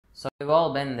So we've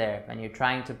all been there when you're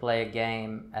trying to play a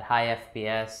game at high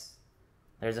FPS,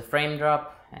 there's a frame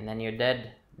drop and then you're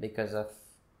dead because of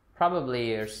probably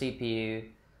your CPU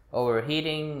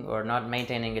overheating or not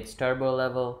maintaining its turbo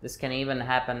level. This can even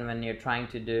happen when you're trying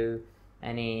to do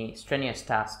any strenuous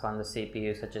task on the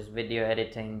CPU, such as video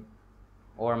editing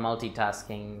or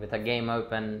multitasking with a game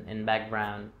open in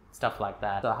background, stuff like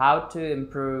that. So how to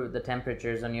improve the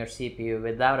temperatures on your CPU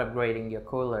without upgrading your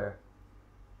cooler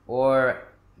or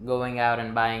going out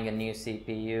and buying a new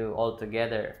CPU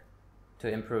altogether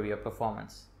to improve your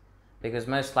performance, because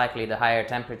most likely the higher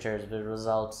temperatures will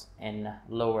result in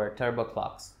lower turbo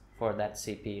clocks for that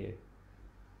CPU.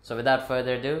 So without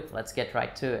further ado, let's get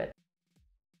right to it.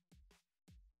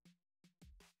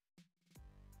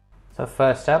 So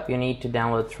first up, you need to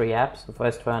download 3 apps. The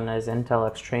first one is Intel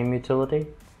Extreme Utility,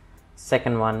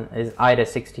 second one is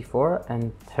i5-9400F,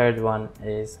 and third one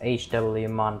is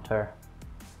HWMONITOR.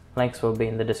 Links will be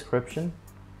in the description.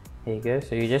 Here you go.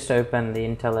 So you just open the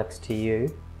Intel XTU,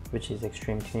 which is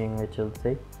Extreme Tuning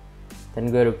Utility,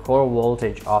 then go to Core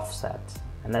Voltage Offset,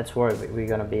 and that's where we're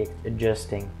going to be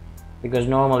adjusting, because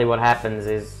normally what happens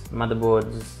is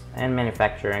motherboards and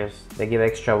manufacturers, they give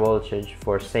extra voltage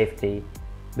for safety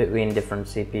between different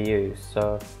CPUs.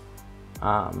 So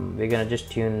we're going to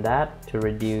just tune that to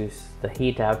reduce the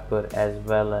heat output as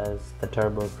well as the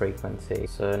turbo frequency.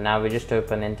 So now we just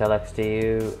open Intel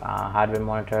XTU hardware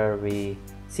monitor. We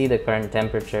see the current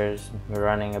temperatures. We're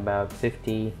running about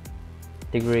 50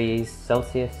 degrees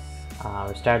Celsius.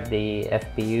 We start the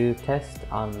FPU test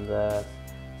on the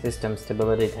system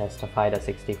stability test of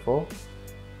i5-64.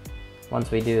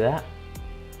 Once we do that,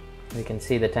 we can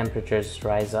see the temperatures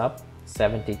rise up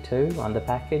 72 on the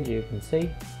package. You can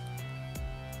see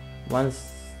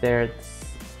once there's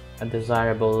a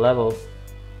desirable level,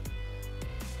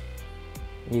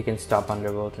 you can stop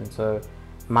undervolting. So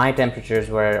my temperatures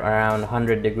were around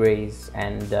 100 degrees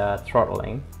and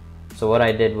throttling. So what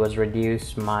I did was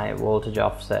reduce my voltage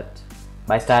offset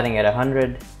by starting at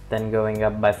 100, then going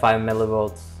up by 5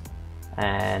 millivolts,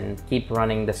 and keep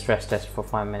running the stress test for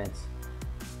 5 minutes.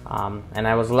 And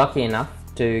I was lucky enough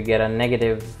to get a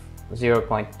negative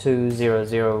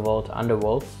 0.200 volt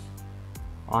undervolts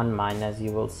on mine, as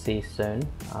you will see soon.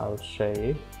 I'll show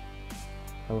you.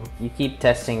 So you keep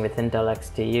testing with Intel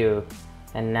XTU,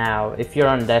 and now if you're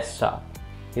on desktop,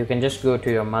 you can just go to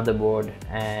your motherboard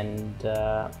and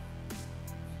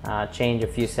change a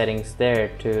few settings there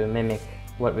to mimic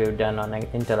what we've done on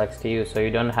Intel XTU, so you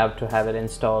don't have to have it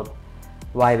installed.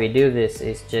 Why we do this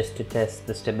is just to test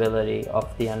the stability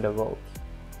of the undervolts.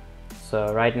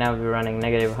 So right now we're running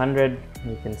negative 100,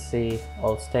 you can see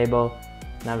all stable.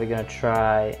 Now we're going to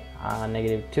try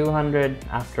negative 200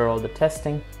 after all the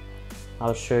testing.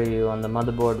 I'll show you on the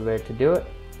motherboard where to do it.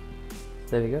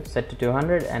 So there we go, set to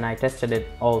 200, and I tested it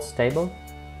all stable.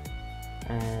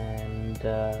 And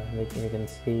you can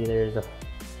see there's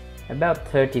about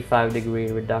 35 degree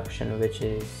reduction, which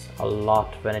is a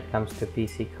lot when it comes to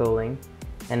PC cooling.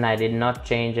 And I did not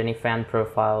change any fan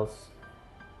profiles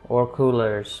or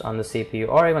coolers on the CPU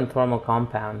or even thermal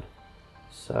compound.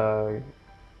 So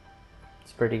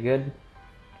it's pretty good,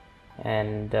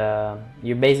 and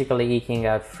you're basically eking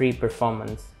out free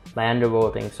performance by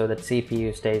undervolting so that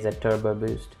CPU stays at turbo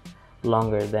boost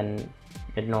longer than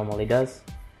it normally does.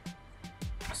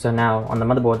 So now on the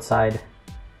motherboard side,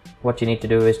 what you need to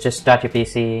do is just start your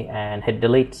PC and hit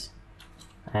delete.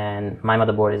 And my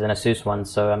motherboard is an ASUS one,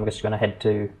 so I'm just going to head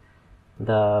to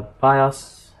the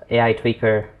BIOS, AI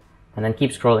tweaker, and then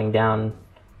keep scrolling down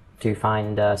to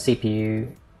find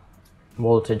CPU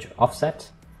voltage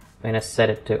offset. We're going to set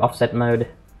it to offset mode,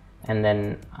 and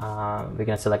then we're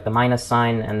going to select the minus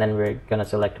sign, and then we're going to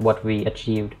select what we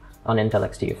achieved on Intel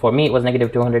XTU. For me it was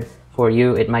negative 200, for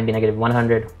you it might be negative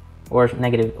 100 or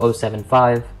negative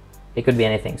 0.75. It could be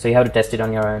anything, so you have to test it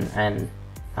on your own and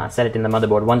set it in the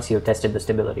motherboard once you've tested the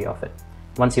stability of it.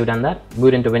 Once you've done that,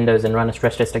 boot into Windows and run a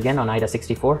stress test again on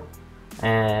i5-64,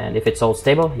 and if it's all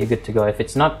stable, you're good to go. If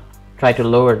it's not, try to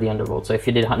lower the undervolt. So if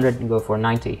you did 100, go for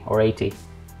 90 or 80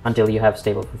 until you have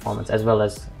stable performance as well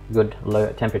as good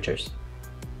low temperatures.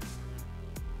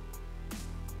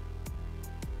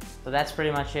 So that's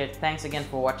pretty much it. Thanks again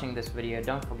for watching this video.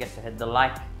 Don't forget to hit the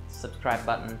like, subscribe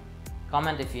button,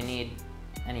 comment if you need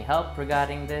any help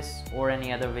regarding this or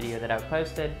any other video that I've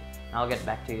posted. I'll get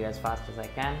back to you as fast as I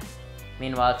can.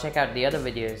 Meanwhile, check out the other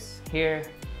videos here,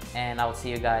 and I'll see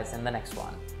you guys in the next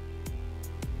one.